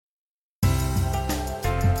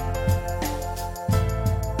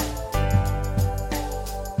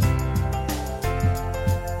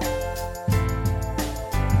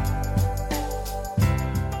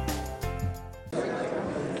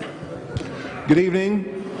Good evening.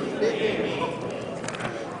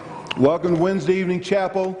 Welcome to Wednesday evening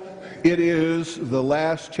chapel. It is the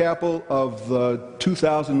last chapel of the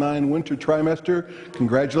 2009 winter trimester.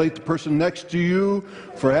 Congratulate the person next to you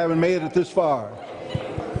for having made it this far.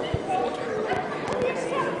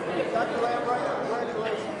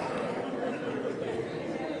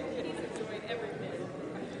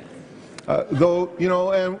 Though, you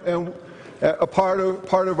know, and a part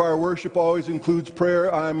of our worship always includes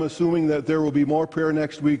prayer. I'm assuming that there will be more prayer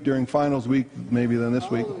next week during finals week, maybe than this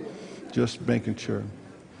week. Just making sure.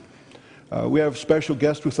 We have a special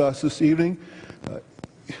guest with us this evening.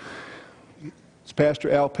 It's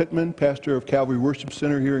Pastor Al Pittman, pastor of Calvary Worship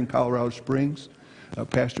Center here in Colorado Springs.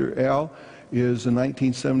 Pastor Al is a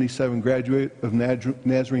 1977 graduate of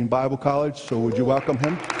Nazarene Bible College, so would you welcome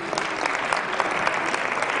him?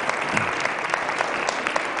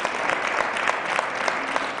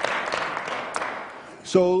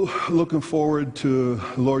 So, looking forward to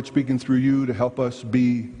the Lord speaking through you to help us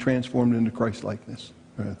be transformed into Christ-likeness.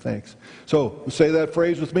 Thanks. So, say that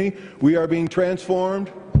phrase with me. We are being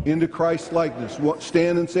transformed into Christ-likeness.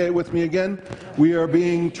 Stand and say it with me again. We are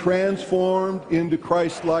being transformed into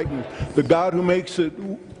Christ-likeness. The God who makes it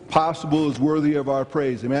possible is worthy of our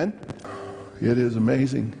praise. Amen? It is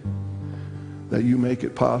amazing that you make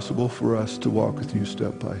it possible for us to walk with you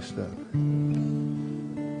step by step.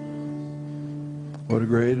 What a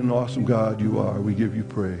great and awesome God you are. We give you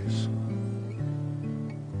praise.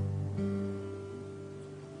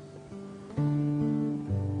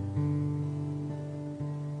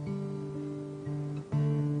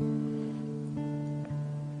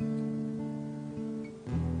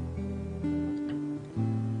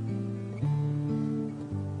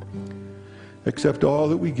 Accept all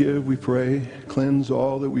that we give, we pray. Cleanse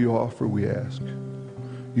all that we offer, we ask.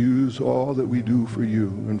 Use all that we do for you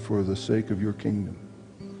and for the sake of your kingdom.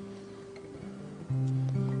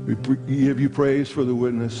 We give you praise for the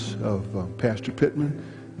witness of Pastor Pittman,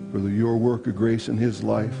 for your work of grace in his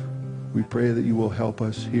life. We pray that you will help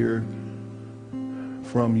us hear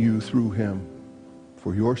from you through him,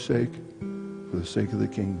 for your sake, for the sake of the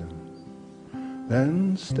kingdom.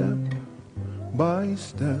 Then step by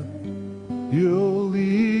step, you'll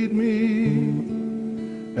lead me,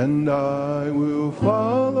 and I will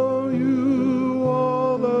follow you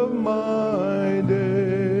all of my days.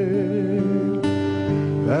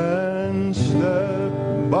 And step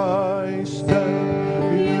by step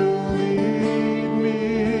you'll lead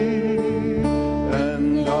me,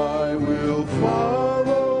 and I will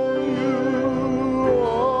follow you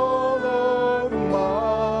all of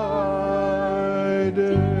my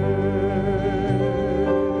days.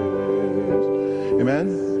 Amen?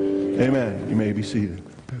 Amen. You may be seated.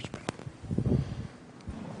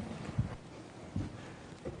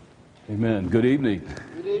 Amen. Good evening.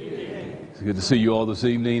 Good evening. It's good to see you all this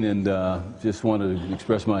evening, and just want to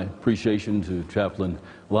express my appreciation to Chaplain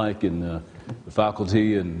Like and the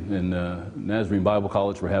faculty and Nazarene Bible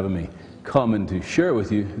College for having me come and to share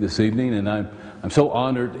with you this evening. And I'm so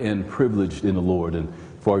honored and privileged in the Lord. And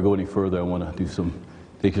before I go any further, I want to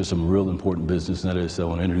take care of some real important business, and that is I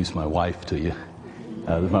want to introduce my wife to you.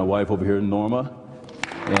 This is my wife over here, Norma,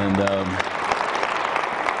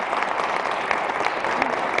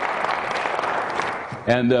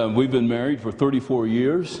 and we've been married for 34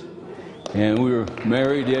 years, and we were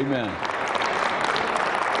married, amen.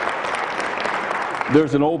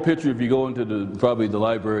 There's an old picture, if you go into probably the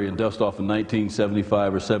library and dust off a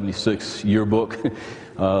 1975 or 76 yearbook.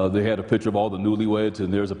 They had a picture of all the newlyweds,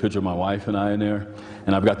 and there's a picture of my wife and I in there.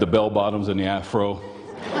 And I've got the bell bottoms and the afro,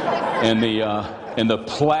 and the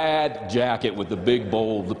plaid jacket with the big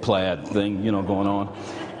bold plaid thing, you know, going on.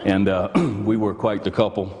 And we were quite the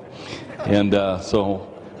couple. And so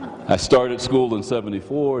I started school in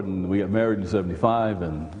 74, and we got married in 75,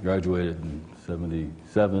 and graduated in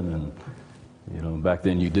 77. And you know, back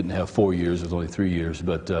then you didn't have 4 years; it was only 3 years.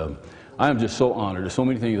 But I am just so honored. There's so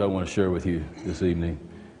many things I want to share with you this evening,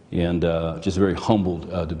 and just very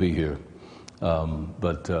humbled to be here.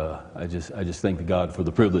 But I just thank God for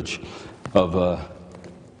the privilege of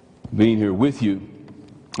being here with you.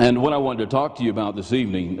 And what I wanted to talk to you about this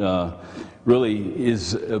evening really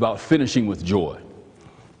is about finishing with joy.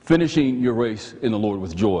 Finishing your race in the Lord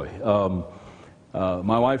with joy.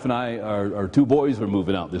 My wife and I, our two boys are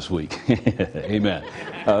moving out this week. Amen.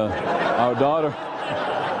 Our daughter.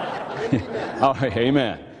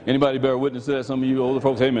 Amen. Anybody bear witness to that? Some of you older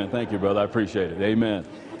folks? Amen. Thank you, brother. I appreciate it. Amen.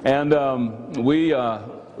 And we,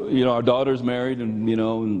 our daughter's married, and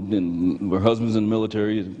and her husband's in the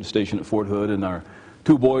military, stationed at Fort Hood, and our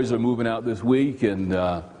two boys are moving out this week, and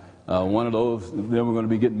One of those, then we're going to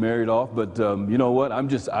be getting married off. But you know what?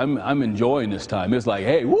 I'm enjoying this time. It's like,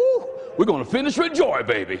 hey, woo, we're going to finish with joy,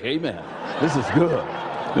 baby. Amen. This is good.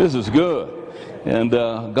 This is good. And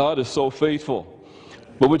God is so faithful.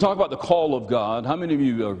 But we talk about the call of God. How many of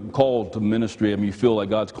you are called to ministry? I mean, you feel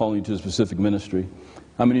like God's calling you to a specific ministry?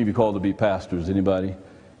 How many of you called to be pastors? Anybody?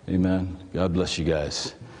 Amen. God bless you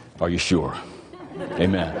guys. Are you sure?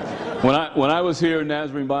 Amen. When I was here in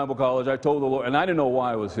Nazarene Bible College, I told the Lord, and I didn't know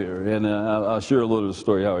why I was here, and I'll share a little of the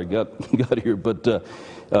story how I got here, but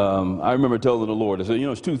I remember telling the Lord, I said, you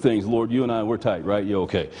know, it's two things, Lord, you and I, we're tight, right? You're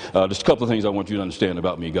okay. Just a couple of things I want you to understand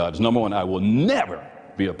about me, God. Number one, I will never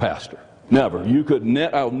be a pastor. Never.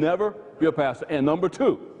 I'll never be a pastor. And number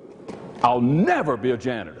two, I'll never be a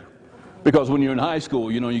janitor. Because when you're in high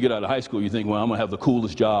school, you know, you get out of high school, you think, well, I'm going to have the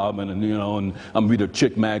coolest job, and you know, and I'm going to be the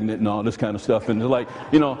chick magnet and all this kind of stuff. And they're like,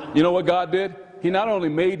 you know what God did? He not only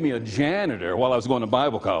made me a janitor while I was going to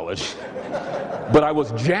Bible college, but I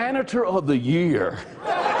was janitor of the year.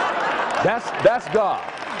 That's God.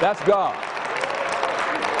 That's God.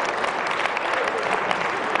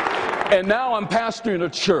 And now I'm pastoring a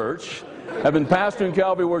church. I've been pastoring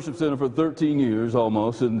Calvary Worship Center for 13 years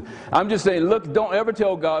almost, and I'm just saying, look, don't ever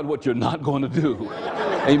tell God what you're not going to do.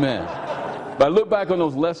 Amen. But I look back on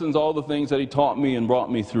those lessons, all the things that He taught me and brought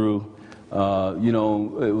me through, you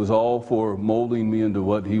know, it was all for molding me into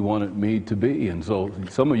what He wanted me to be. And so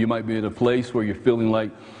some of you might be in a place where you're feeling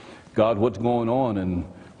like, God, what's going on, and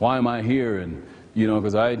why am I here? And, you know,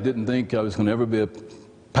 because I didn't think I was going to ever be a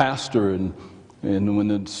pastor, and when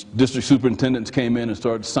the district superintendents came in and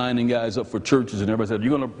started signing guys up for churches, and everybody said,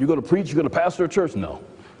 you're going to preach, you're going to pastor a church? No,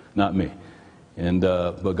 not me. And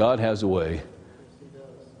but God has a way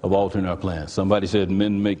of altering our plans. Somebody said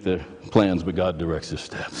men make their plans, but God directs their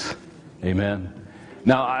steps. Amen.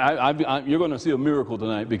 Now, you're going to see a miracle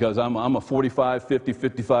tonight, because I'm a 45, 50,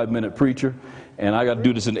 55-minute preacher, and I got to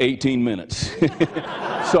do this in 18 minutes.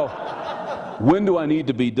 So when do I need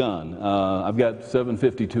to be done? I've got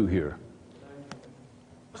 7:52 here.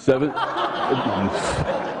 7?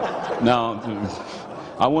 Now,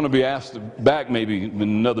 I want to be asked back maybe in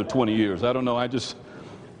another 20 years. I don't know. I just,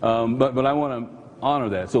 but I want to honor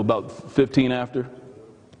that. So about 15 after?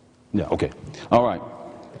 Yeah, okay. All right.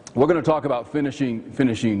 We're going to talk about finishing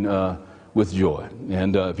with joy.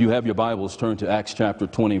 And if you have your Bibles, turn to Acts chapter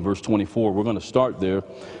 20, verse 24. We're going to start there,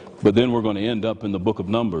 but then we're going to end up in the book of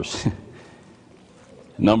Numbers.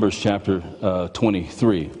 Numbers chapter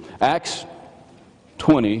 23. Acts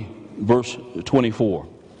 20, verse 24.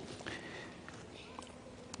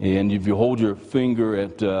 And if you hold your finger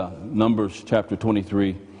at Numbers chapter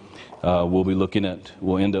 23,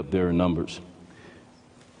 we'll end up there in Numbers.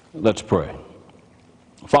 Let's pray.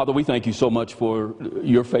 Father, we thank you so much for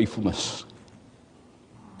your faithfulness.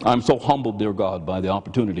 I'm so humbled, dear God, by the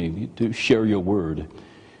opportunity to share your word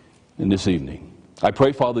in this evening. I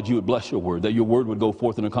pray, Father, that you would bless your word, that your word would go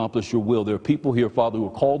forth and accomplish your will. There are people here, Father, who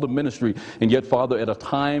are called to ministry, and yet, Father, at a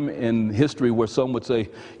time in history where some would say,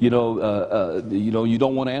 you don't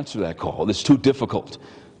want to answer that call. It's too difficult.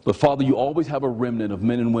 But, Father, you always have a remnant of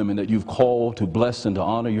men and women that you've called to bless and to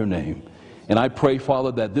honor your name. And I pray,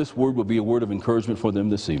 Father, that this word will be a word of encouragement for them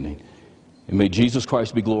this evening. And may Jesus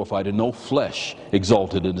Christ be glorified, and no flesh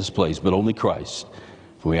exalted in this place, but only Christ.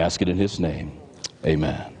 For we ask it in his name.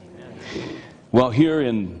 Amen. Well, here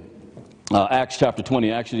in Acts chapter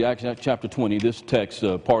 20, actually Acts chapter 20, this text,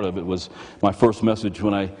 part of it was my first message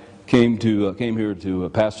when I came here to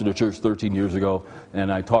pastor the church 13 years ago,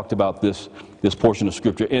 and I talked about this portion of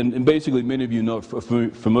Scripture. And basically, many of you know,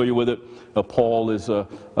 familiar with it. Paul is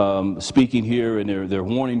speaking here, and they're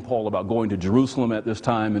warning Paul about going to Jerusalem at this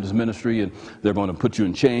time in his ministry, and they're going to put you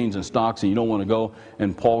in chains and stocks, and you don't want to go.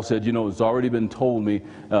 And Paul said, it's already been told me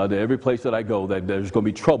that every place that I go, that there's going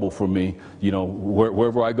to be trouble for me,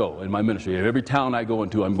 wherever I go in my ministry. Every town I go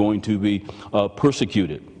into, I'm going to be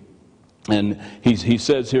persecuted. And he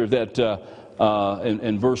says here that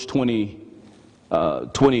in verse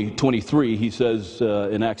 23, he says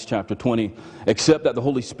in Acts chapter 20, except that the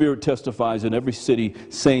Holy Spirit testifies in every city,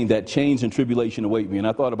 saying that chains and tribulation await me. And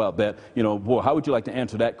I thought about that, boy, how would you like to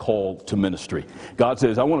answer that call to ministry? God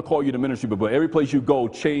says, I want to call you to ministry, but every place you go,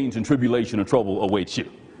 chains and tribulation and trouble awaits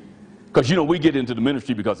you. Because, we get into the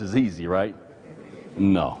ministry because it's easy, right?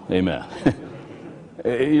 No, amen.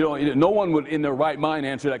 No one would in their right mind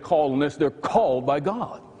answer that call unless they're called by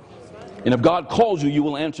God. And if God calls you, you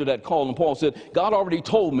will answer that call. And Paul said, God already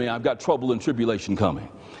told me I've got trouble and tribulation coming.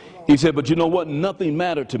 He said, but you know what? Nothing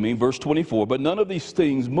mattered to me, verse 24, but none of these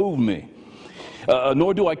things move me.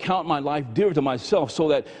 Nor do I count my life dear to myself, so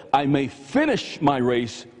that I may finish my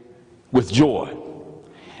race with joy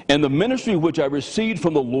and the ministry which I received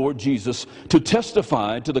from the Lord Jesus to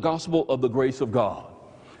testify to the gospel of the grace of God.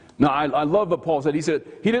 Now, I love what Paul said.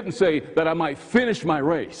 He didn't say that I might finish my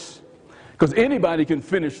race, because anybody can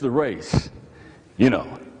finish the race. You know,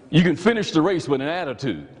 you can finish the race with an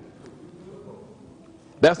attitude.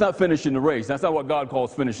 That's not finishing the race. That's not what God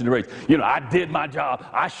calls finishing the race. You know, I did my job.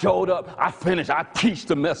 I showed up. I finished. I teach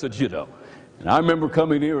the message, you know. And I remember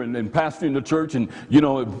coming here and pastoring the church, and, you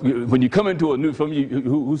know, when you come into a new family,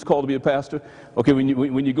 who's called to be a pastor? Okay, when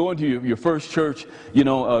you go into your first church, you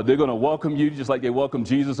know, they're going to welcome you just like they welcome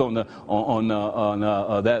Jesus on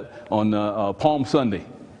Palm Sunday.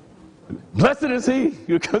 Blessed is he,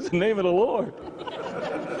 because the name of the Lord.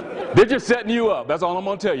 They're just setting you up. That's all I'm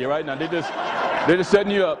going to tell you right now. They're just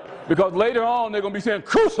setting you up, because later on they're going to be saying,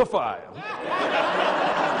 crucify him.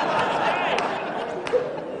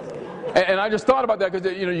 And I just thought about that,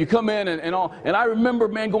 because, you know, you come in and all. And I remember,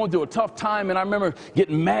 man, going through a tough time, and I remember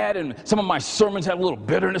getting mad, and some of my sermons had a little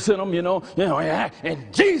bitterness in them, you know.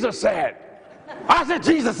 And Jesus said,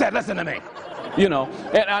 Jesus said, listen to me. You know,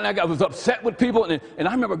 and I was upset with people, and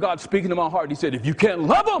I remember God speaking to my heart. He said, if you can't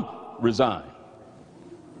love them, resign.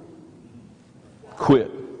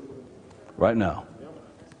 Quit right now.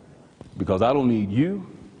 Because I don't need you,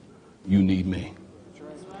 you need me.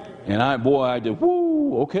 And I did,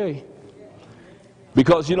 woo, okay.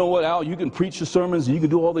 Because you know what, Al, you can preach the sermons, and you can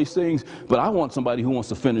do all these things, but I want somebody who wants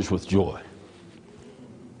to finish with joy.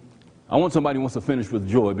 I want somebody who wants to finish with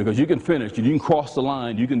joy, because you can finish, you can cross the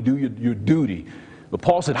line, you can do your duty. But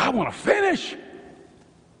Paul said, I want to finish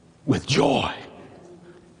with joy.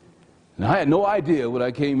 And I had no idea when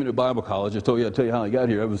I came into Bible college. I'll tell you how I got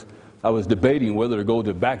here. I was debating whether to go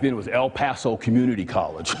to, back then it was El Paso Community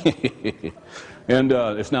College. And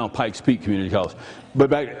it's now Pikes Peak Community College. But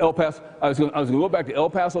back at El Paso, I was going to go back to El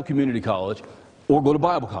Paso Community College or go to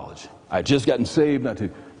Bible college. I had just gotten saved not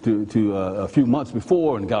to a few months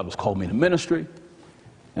before, and God was calling me to ministry.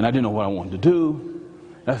 And I didn't know what I wanted to do.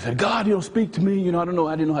 And I said, God, you know, speak to me. You know, I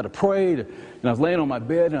didn't know how to pray. And I was laying on my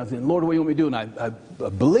bed, and I said, Lord, what do you want me to do? And I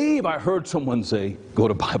believe I heard someone say, go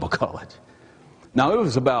to Bible college. Now, it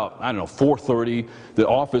was about, 4:30. The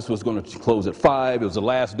office was going to close at 5. It was the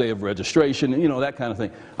last day of registration, you know, that kind of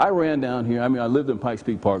thing. I ran down here. I lived in Pikes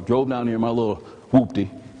Peak Park, drove down here in my little whoopty,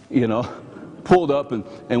 you know, pulled up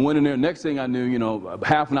and went in there. Next thing I knew, you know,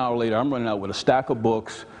 half an hour later, I'm running out with a stack of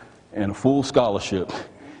books and a full scholarship,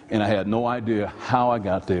 and I had no idea how I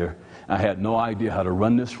got there. I had no idea how to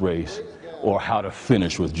run this race or how to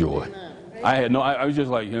finish with joy. I was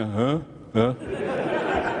just like,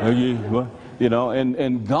 what? You know,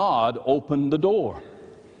 and God opened the door.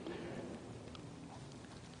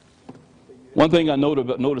 One thing I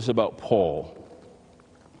noticed about Paul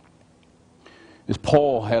is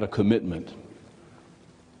Paul had a commitment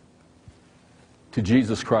to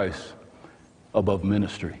Jesus Christ above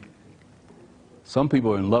ministry. Some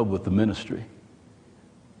people are in love with the ministry,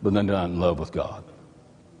 but then they're not in love with God.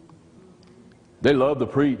 They love to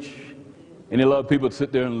preach, and they love people to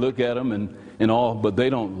sit there and look at them and all, but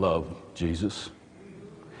they don't love Jesus.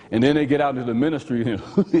 And then they get out into the ministry, and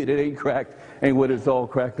it ain't what it's all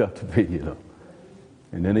cracked up to be, you know.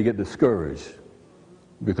 And then they get discouraged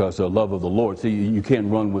because of the love of the Lord. See, you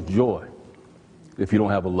can't run with joy if you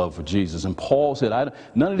don't have a love for Jesus. And Paul said,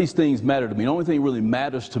 none of these things matter to me. The only thing that really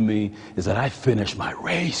matters to me is that I finish my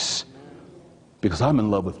race because I'm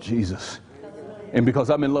in love with Jesus. And because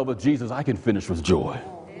I'm in love with Jesus, I can finish with joy.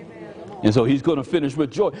 And so he's going to finish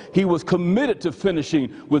with joy. He was committed to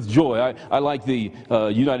finishing with joy. I like the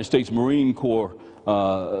United States Marine Corps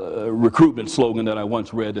recruitment slogan that I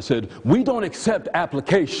once read that said, we don't accept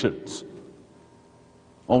applications,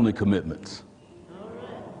 only commitments.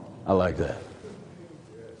 I like that.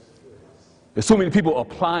 There's so many people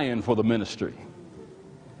applying for the ministry.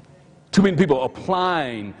 Too many people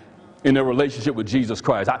applying in their relationship with Jesus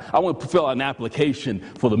Christ. I want to fill out an application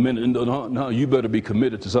for the ministry. No, you better be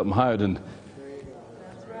committed to something higher than.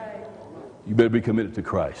 That's right. You better be committed to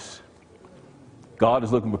Christ. God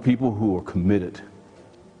is looking for people who are committed,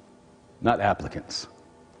 not applicants.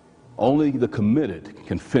 Only the committed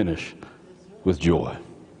can finish with joy.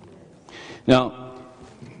 Now,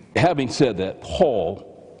 having said that, Paul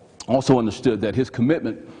also understood that his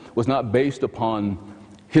commitment was not based upon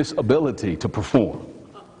his ability to perform.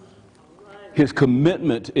 His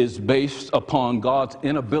commitment is based upon God's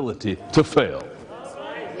inability to fail.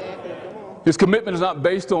 His commitment is not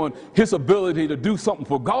based on his ability to do something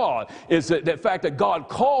for God. It's that fact that God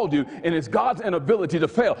called you, and it's God's inability to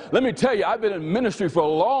fail. Let me tell you, I've been in ministry for a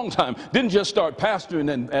long time. Didn't just start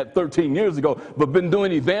pastoring at 13 years ago, but been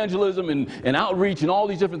doing evangelism and outreach and all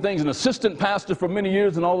these different things. An assistant pastor for many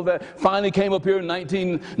years and all of that. Finally came up here in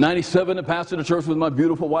 1997 and pastored the church with my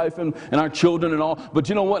beautiful wife and our children and all. But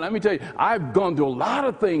you know what? Let me tell you, I've gone through a lot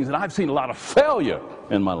of things, and I've seen a lot of failure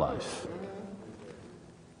in my life.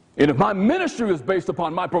 And if my ministry was based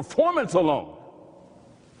upon my performance alone,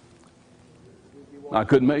 I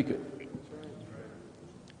couldn't make it.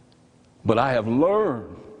 But I have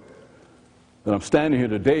learned that I'm standing here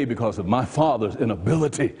today because of my Father's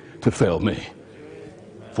inability to fail me.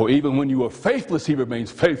 For even when you are faithless, he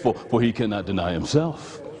remains faithful, for he cannot deny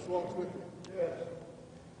himself.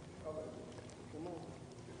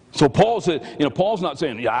 So Paul said, Paul's not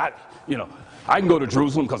saying, I can go to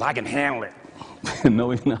Jerusalem because I can handle it. No,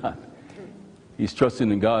 he's not. He's trusting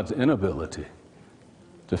in God's inability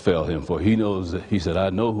to fail him, for he knows that he said, I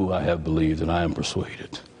know who I have believed and I am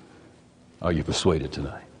persuaded. Are you persuaded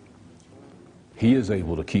tonight? He is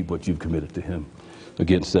able to keep what you've committed to him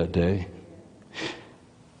against that day.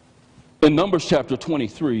 In Numbers chapter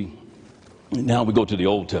 23, now we go to the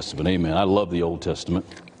Old Testament. Amen. I love the Old Testament.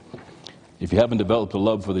 If you haven't developed a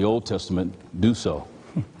love for the Old Testament, do so.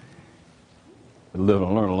 Learn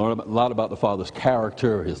a lot about the Father's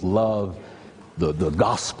character, his love, the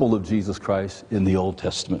gospel of Jesus Christ in the Old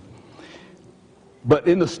Testament. But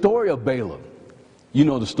in the story of Balaam, you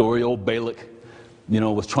know the story, old Balak,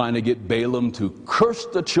 was trying to get Balaam to curse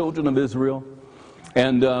the children of Israel.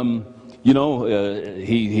 And,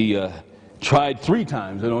 he tried 3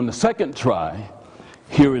 times. And on the second try,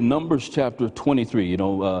 here in Numbers chapter 23,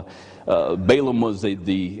 Balaam was a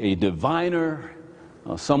diviner,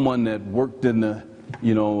 someone that worked in the,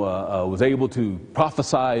 was able to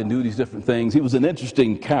prophesy and do these different things. He was an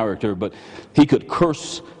interesting character, but he could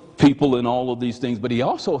curse people and all of these things. But he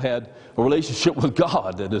also had a relationship with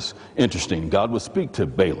God that is interesting. God would speak to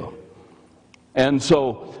Balaam. And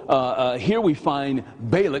so here we find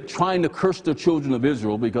Balak trying to curse the children of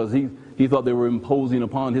Israel because he thought they were imposing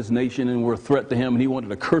upon his nation and were a threat to him, and he wanted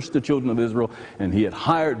to curse the children of Israel. And he had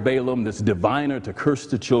hired Balaam, this diviner, to curse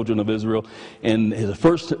the children of Israel. And his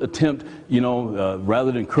first attempt,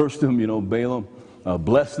 rather than curse them, Balaam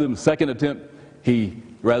blessed them. Second attempt,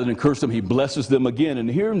 rather than curse them, he blesses them again. And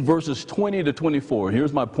here in verses 20 to 24, and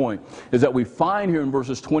here's my point, is that we find here in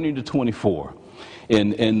verses 20 to 24,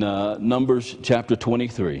 in Numbers chapter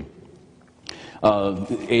 23,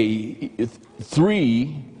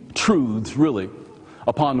 3 truths, really,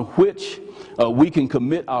 upon which we can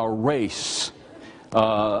commit our race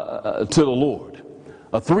to the Lord.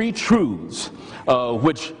 3 truths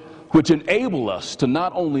which enable us to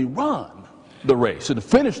not only run the race and to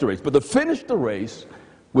finish the race, but to finish the race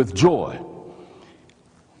with joy.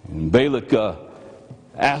 And Balak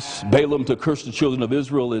asked Balaam to curse the children of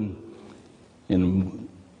Israel, and in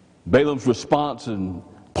Balaam's response, and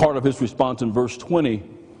part of his response in verse 20,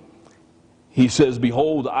 he says,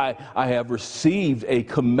 behold, I have received a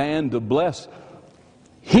command to bless.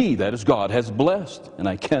 He, that is God, has blessed, and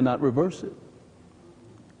I cannot reverse it.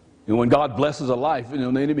 And when God blesses a life, the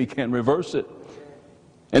enemy can't reverse it.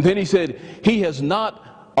 And then he said, he has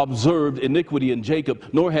not observed iniquity in Jacob,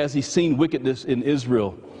 nor has he seen wickedness in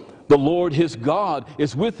Israel. The Lord his God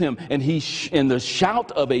is with him, and the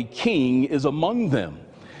shout of a king is among them.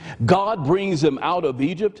 God brings him out of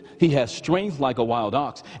Egypt. He has strength like a wild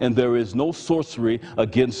ox, and there is no sorcery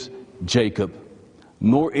against Jacob,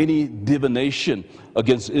 nor any divination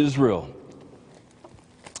against Israel.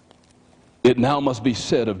 It now must be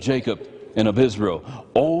said of Jacob and of Israel,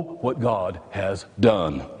 oh, what God has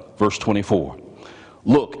done. Verse 24.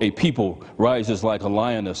 Look, a people rises like a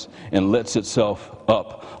lioness and lets itself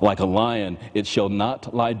up like a lion. It shall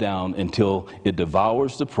not lie down until it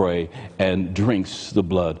devours the prey and drinks the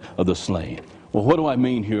blood of the slain. Well, what do I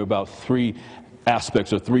mean here about 3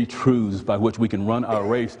 aspects or 3 truths by which we can run our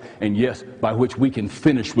race, and yes, by which we can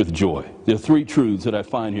finish with joy? There are 3 truths that I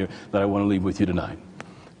find here that I want to leave with you tonight.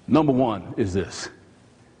 Number 1 is this: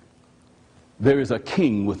 there is a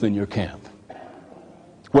king within your camp.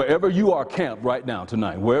 Wherever you are camped right now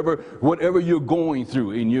tonight, whatever you're going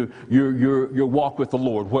through in your walk with the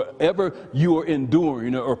Lord, wherever you are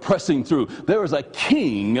enduring or pressing through, there is a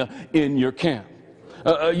king in your camp.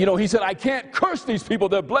 He said, I can't curse these people,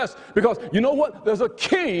 they're blessed, because you know what? There's a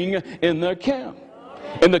king in their camp.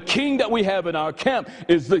 And the king that we have in our camp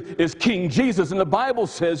is King Jesus. And the Bible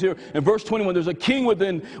says here in verse 21, there's a king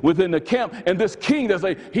within the camp. And this king,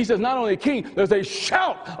 he says not only a king, there's a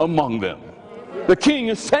shout among them. The king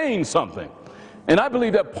is saying something. And I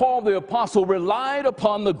believe that Paul the apostle relied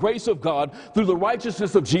upon the grace of God through the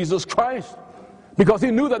righteousness of Jesus Christ, because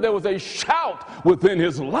he knew that there was a shout within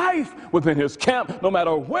his life, within his camp, no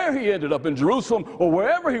matter where he ended up, in Jerusalem or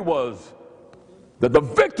wherever he was, that the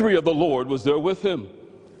victory of the Lord was there with him.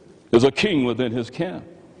 There's a king within his camp.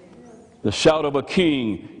 The shout of a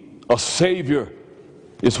king, a savior,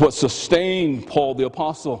 is what sustained Paul the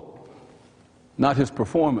apostle, not his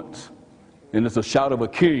performance. And it's a shout of a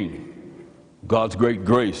king, God's great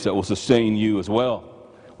grace, that will sustain you as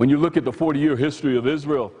well. When you look at the 40-year history of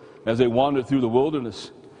Israel as they wandered through the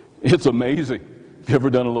wilderness, it's amazing. Have you ever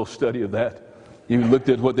done a little study of that? You looked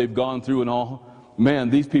at what they've gone through and all?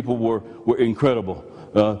 Man, these people were incredible.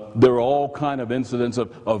 There were all kind of incidents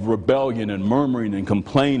of rebellion and murmuring and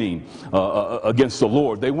complaining against the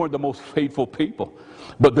Lord. They weren't the most faithful people,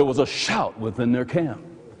 but there was a shout within their camp.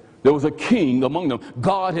 There was a king among them.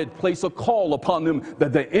 God had placed a call upon them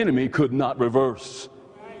that the enemy could not reverse.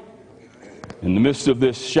 In the midst of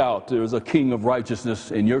this shout, there is a king of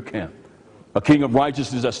righteousness in your camp. A king of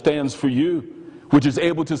righteousness that stands for you, which is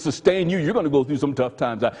able to sustain you. You're going to go through some tough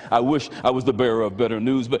times. I wish I was the bearer of better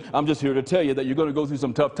news, but I'm just here to tell you that you're going to go through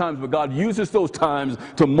some tough times, but God uses those times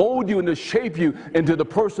to mold you and to shape you into the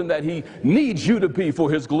person that he needs you to be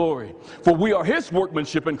for his glory. For we are his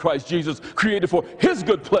workmanship in Christ Jesus, created for his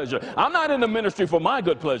good pleasure. I'm not in the ministry for my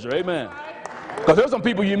good pleasure, amen. Because there's some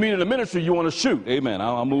people you meet in the ministry you want to shoot, amen.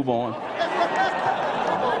 I'll move on.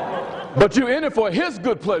 But you're in it for his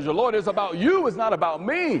good pleasure. Lord, it's about you, it's not about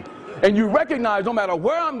me. And you recognize no matter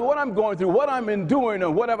what I'm going through, what I'm enduring,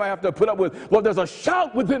 and whatever I have to put up with, Lord, there's a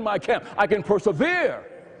shout within my camp. I can persevere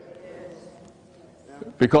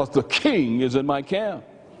because the king is in my camp.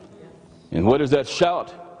 And what is that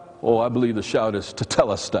shout? Oh, I believe the shout is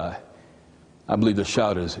tetelestai. I believe the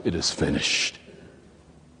shout is, it is finished.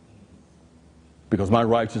 Because my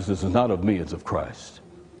righteousness is not of me, it's of Christ.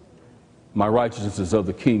 My righteousness is of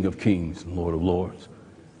the King of Kings and Lord of Lords.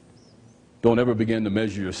 Don't ever begin to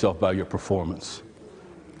measure yourself by your performance.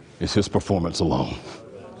 It's his performance alone.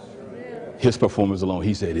 His performance alone.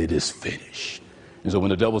 He said, it is finished. And so when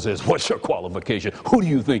the devil says, what's your qualification? Who do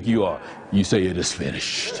you think you are? You say, it is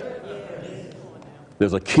finished.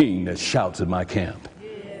 There's a king that shouts in my camp.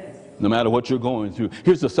 No matter what you're going through.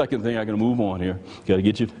 Here's the second thing. I'm going to move on here. Got to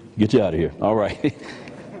get you out of here. All right.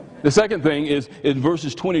 The second thing is in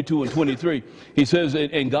verses 22 and 23. He says,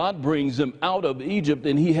 and God brings them out of Egypt,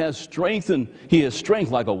 and he has strength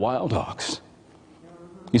like a wild ox.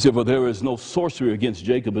 He said, for there is no sorcery against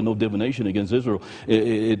Jacob and no divination against Israel.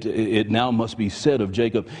 It now must be said of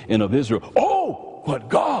Jacob and of Israel, oh, what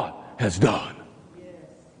God has done.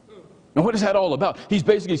 Now, what is that all about? He's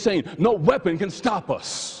basically saying, no weapon can stop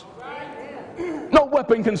us. No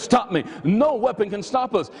weapon can stop me. No weapon can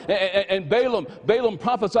stop us. And Balaam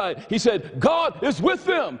prophesied. He said, God is with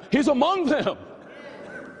them. He's among them.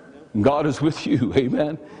 God is with you.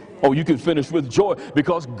 Amen. Oh, you can finish with joy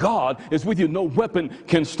because God is with you. No weapon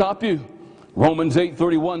can stop you. Romans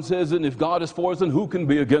 8:31 says, and if God is for us, then who can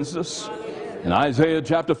be against us? And Isaiah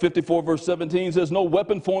chapter 54 verse 17 says, no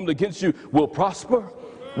weapon formed against you will prosper.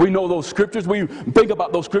 We know those scriptures. We think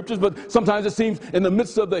about those scriptures, but sometimes it seems in the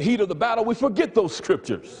midst of the heat of the battle, we forget those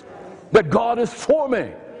scriptures. That God is for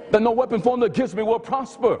me. That no weapon formed against me will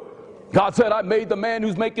prosper. God said, I made the man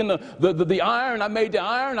who's making the iron. I made the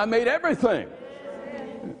iron. I made everything.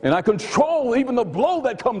 And I control even the blow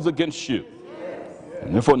that comes against you.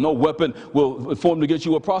 And therefore, no weapon will formed against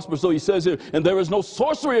you will prosper. So he says here, and there is no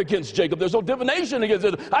sorcery against Jacob. There's no divination against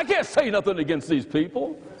it. I can't say nothing against these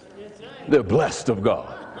people. They're blessed of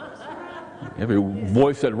God. Every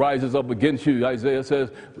voice that rises up against you, Isaiah says,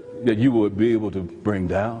 that you will be able to bring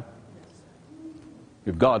down.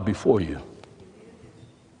 If God be for you,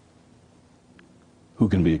 who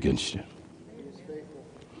can be against you?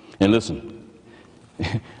 And listen,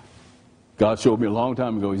 God showed me a long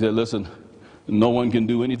time ago. He said, listen, no one can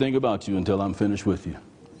do anything about you until I'm finished with you.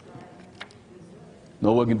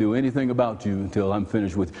 No one can do anything about you until I'm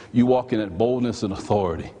finished with you. You walk in that boldness and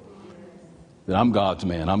authority. That I'm God's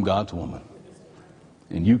man, I'm God's woman.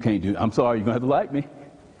 And you can't do, I'm sorry, you're going to have to like me.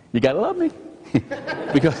 You got to love me.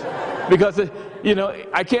 because, you know,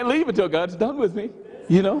 I can't leave until God's done with me,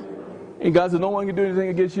 you know. And God says, no one can do anything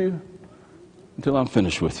against you until I'm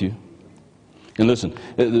finished with you. And listen,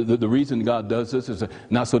 the reason God does this is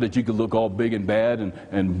not so that you can look all big and bad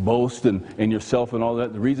and boast in yourself and all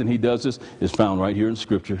that. The reason he does this is found right here in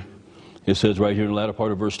Scripture. It says right here in the latter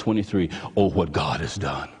part of verse 23, oh, what God has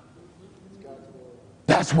done.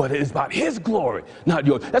 That's what it is about, his glory, not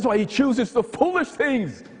yours. That's why he chooses the foolish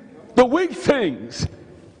things, the weak things,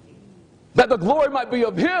 That the glory might be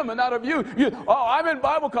of him and not of you. Oh, I'm in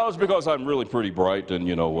Bible college because I'm really pretty bright and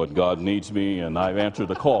you know what, God needs me and I've answered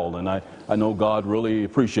the call. And I know God really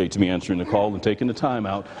appreciates me answering the call and taking the time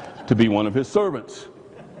out to be one of his servants.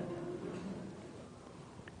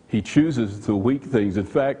 He chooses the weak things. In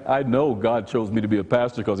fact, I know God chose me to be a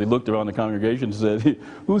pastor because he looked around the congregation and said,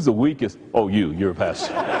 who's the weakest? Oh, you're a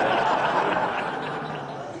pastor.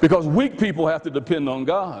 Because weak people have to depend on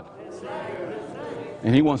God.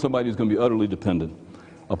 And he wants somebody who's going to be utterly dependent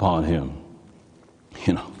upon him.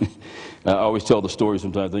 You know, I always tell the story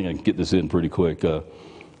sometimes. I think I can get this in pretty quick. When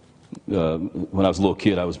I was a little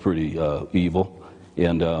kid, I was pretty evil.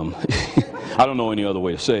 And I don't know any other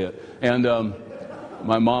way to say it. And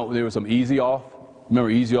my mom, there was some Easy Off. Remember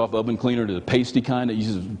Easy Off oven cleaner, the pasty kind that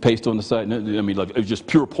you just paste on the side? I mean, like, it was just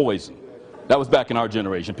pure poison. That was back in our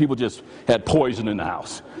generation. People just had poison in the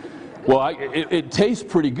house. Well, it tastes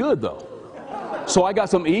pretty good, though. So I got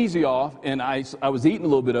some Easy Off, and I was eating a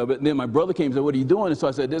little bit of it, and then my brother came and said, what are you doing? And so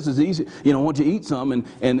I said, this is easy. You know, why don't you eat some?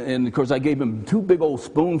 And of course, I gave him 2 big old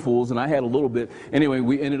spoonfuls, and I had a little bit. Anyway,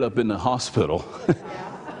 we ended up in the hospital,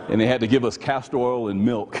 and they had to give us castor oil and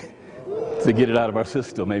milk to get it out of our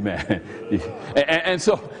system, amen. And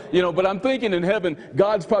so, you know, but I'm thinking in heaven,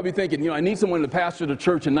 God's probably thinking, you know, I need someone to pastor the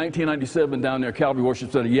church in 1997 down there, Calvary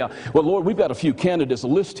Worship Center. Yeah, well, Lord, we've got a few candidates, a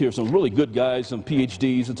list here, some really good guys, some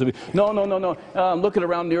PhDs. And some, no. I'm looking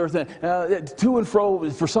around the earth, to and fro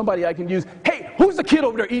for somebody I can use. Hey, who's the kid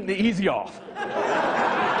over there eating the Easy Off?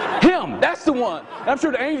 Him, that's the one. I'm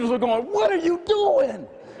sure the angels are going, what are you doing?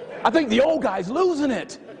 I think the old guy's losing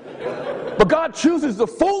it. But God chooses the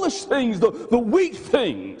foolish things, the weak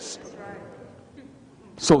things,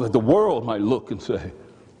 so that the world might look and say,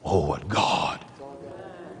 oh, what God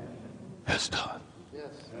has done.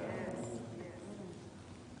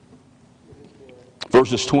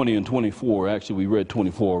 Verses 20 and 24, actually we read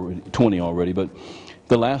 20 already, but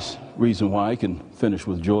the last reason why I can finish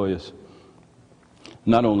with joy is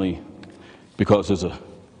not only because there's a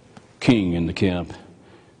king in the camp,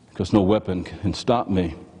 because no weapon can stop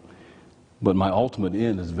me, but my ultimate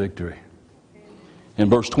end is victory. In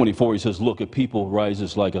verse 24, he says, look, if people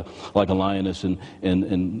rises like a lioness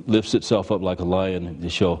and lifts itself up like a lion, it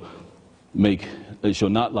shall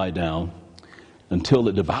not lie down until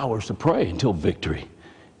it devours the prey, until victory,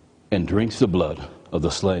 and drinks the blood of the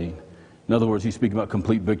slain. In other words, he's speaking about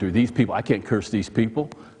complete victory. These people, I can't curse these people.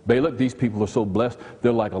 Balak, these people are so blessed.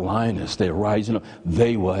 They're like a lioness. They're rising up.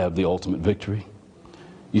 They will have the ultimate victory.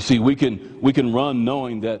 You see, we can run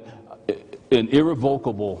knowing that an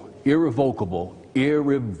irrevocable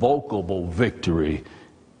victory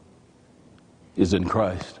is in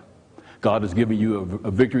Christ. God has given you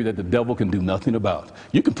a victory that the devil can do nothing about.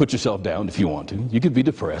 You can put yourself down if you want to. You can be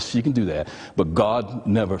depressed. You can do that. But God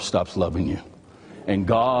never stops loving you. And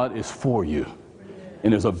God is for you.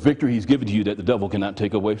 And there's a victory he's given to you that the devil cannot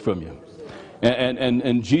take away from you.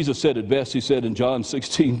 And Jesus said it best. He said in John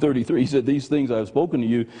 16:33, he said, these things I have spoken to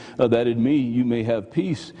you, that in me you may have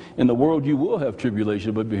peace. In the world you will have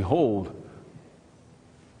tribulation, but behold,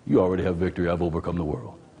 you already have victory. I've overcome the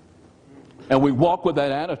world. And we walk with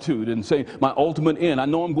that attitude and say, my ultimate end, I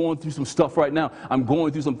know I'm going through some stuff right now. I'm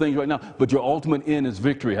going through some things right now, but your ultimate end is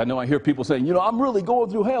victory. I know I hear people saying, you know, I'm really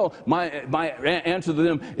going through hell. My answer to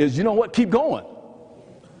them is, you know what, keep going.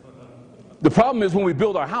 The problem is when we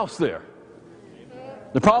build our house there.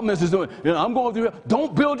 The problem is you know, I'm going through it.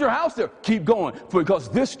 Don't build your house there. Keep going, because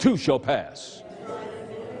this too shall pass.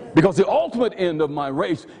 Because the ultimate end of my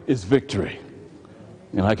race is victory.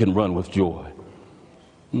 And I can run with joy.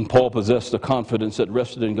 And Paul possessed a confidence that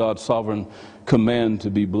rested in God's sovereign command to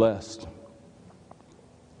be blessed.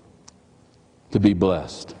 To be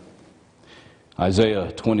blessed.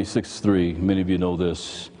 Isaiah 26:3, many of you know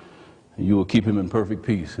this. You will keep him in perfect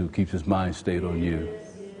peace who keeps his mind stayed on you.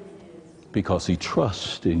 Because he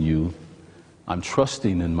trusts in you. I'm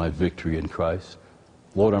trusting in my victory in Christ.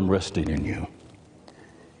 Lord, I'm resting in you.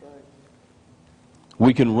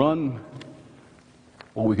 We can run,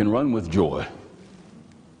 or we can run with joy.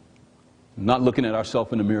 Not looking at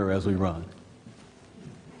ourselves in the mirror as we run.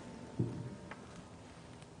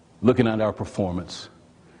 Looking at our performance.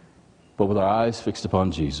 But with our eyes fixed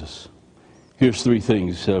upon Jesus. Here's 3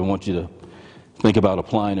 things that I want you to think about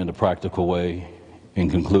applying in a practical way in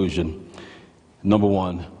conclusion. Number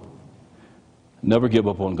 1, never give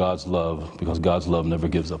up on God's love, because God's love never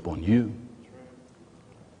gives up on you.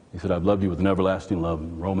 He said, I've loved you with an everlasting love.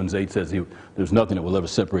 Romans 8 says there's nothing that will ever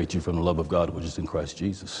separate you from the love of God, which is in Christ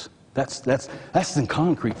Jesus. That's in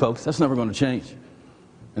concrete, folks. That's never going to change.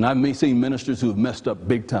 And I've seen ministers who have messed up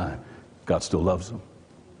big time. God still loves them.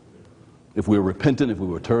 If we're repentant, if we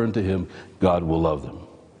return to him, God will love them.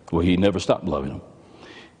 Well, he never stopped loving them.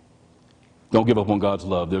 Don't give up on God's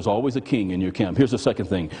love. There's always a king in your camp. Here's the second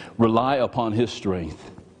thing. Rely upon his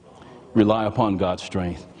strength. Rely upon God's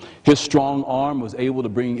strength. His strong arm was able to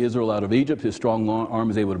bring Israel out of Egypt. His strong arm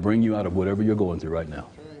is able to bring you out of whatever you're going through right now.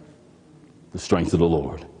 The strength of the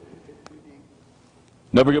Lord.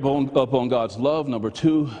 Never give up on God's love. Number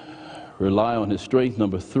 2, rely on his strength.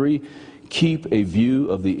 Number 3, keep a view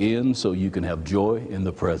of the end so you can have joy in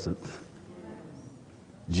the present.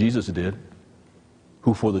 Jesus did,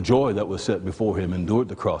 who for the joy that was set before him endured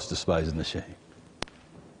the cross, despising the shame.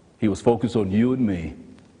 He was focused on you and me,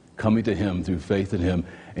 coming to him through faith in him,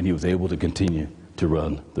 and he was able to continue to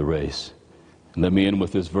run the race. And let me end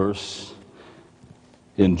with this verse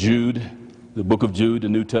in Jude, the book of Jude, the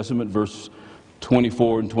New Testament, verse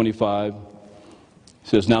 24 and 25. It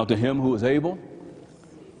says, now to him who is able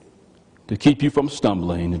to keep you from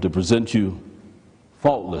stumbling and to present you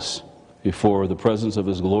faultless before the presence of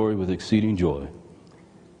his glory with exceeding joy.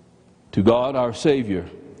 To God our Savior,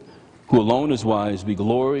 who alone is wise, be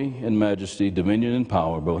glory and majesty, dominion and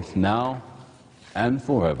power, both now and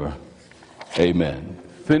forever. Amen.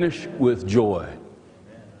 Finish with joy.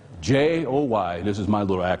 J-O-Y. This is my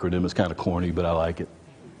little acronym. It's kind of corny, but I like it.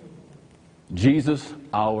 Jesus,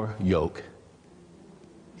 our yoke.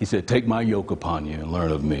 He said, take my yoke upon you and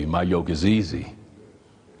learn of me. My yoke is easy.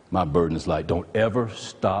 My burden is light. Don't ever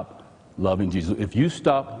stop loving Jesus. If you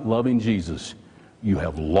stop loving Jesus, you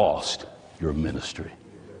have lost your ministry.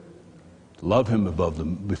 Love him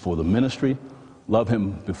before the ministry. Love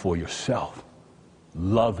him before yourself.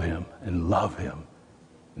 Love him and love him.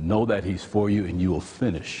 Know that he's for you, and you will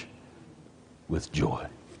finish with joy.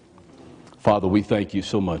 Father, we thank you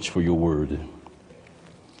so much for your word.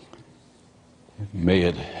 May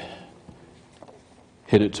it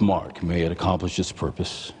hit its mark. May it accomplish its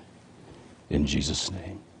purpose. In Jesus'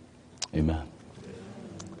 name, amen.